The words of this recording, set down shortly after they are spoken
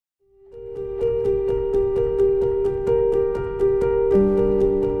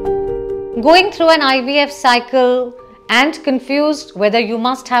Going through an IVF cycle and confused whether you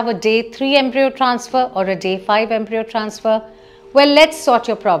must have a day 3 embryo transfer or a day 5 embryo transfer? Well, let's sort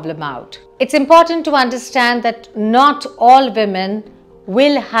your problem out. It's important to understand that not all women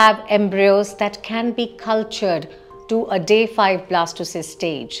will have embryos that can be cultured to a day 5 blastocyst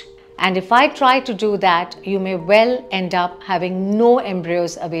stage. And if I try to do that, you may well end up having no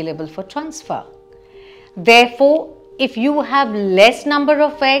embryos available for transfer. Therefore, if you have less number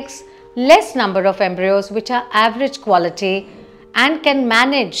of eggs, less number of embryos which are average quality and can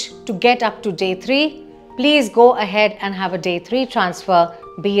manage to get up to day 3, please go ahead and have a day 3 transfer,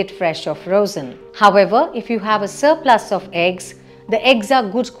 be it fresh or frozen. However, if you have a surplus of eggs, the eggs are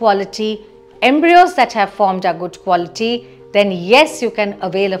good quality, embryos that have formed are good quality, then yes, you can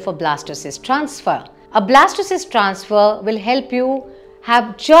avail of a blastocyst transfer. A blastocyst transfer will help you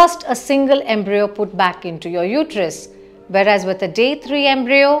have just a single embryo put back into your uterus, whereas with a day 3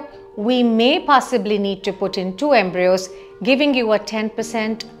 embryo, we may possibly need to put in 2 embryos, giving you a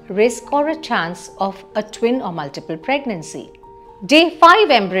 10% risk or a chance of a twin or multiple pregnancy. Day 5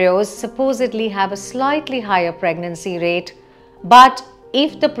 embryos supposedly have a slightly higher pregnancy rate, but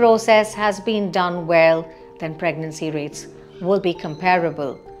if the process has been done well, then pregnancy rates will be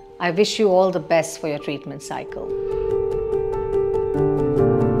comparable. I wish you all the best for your treatment cycle.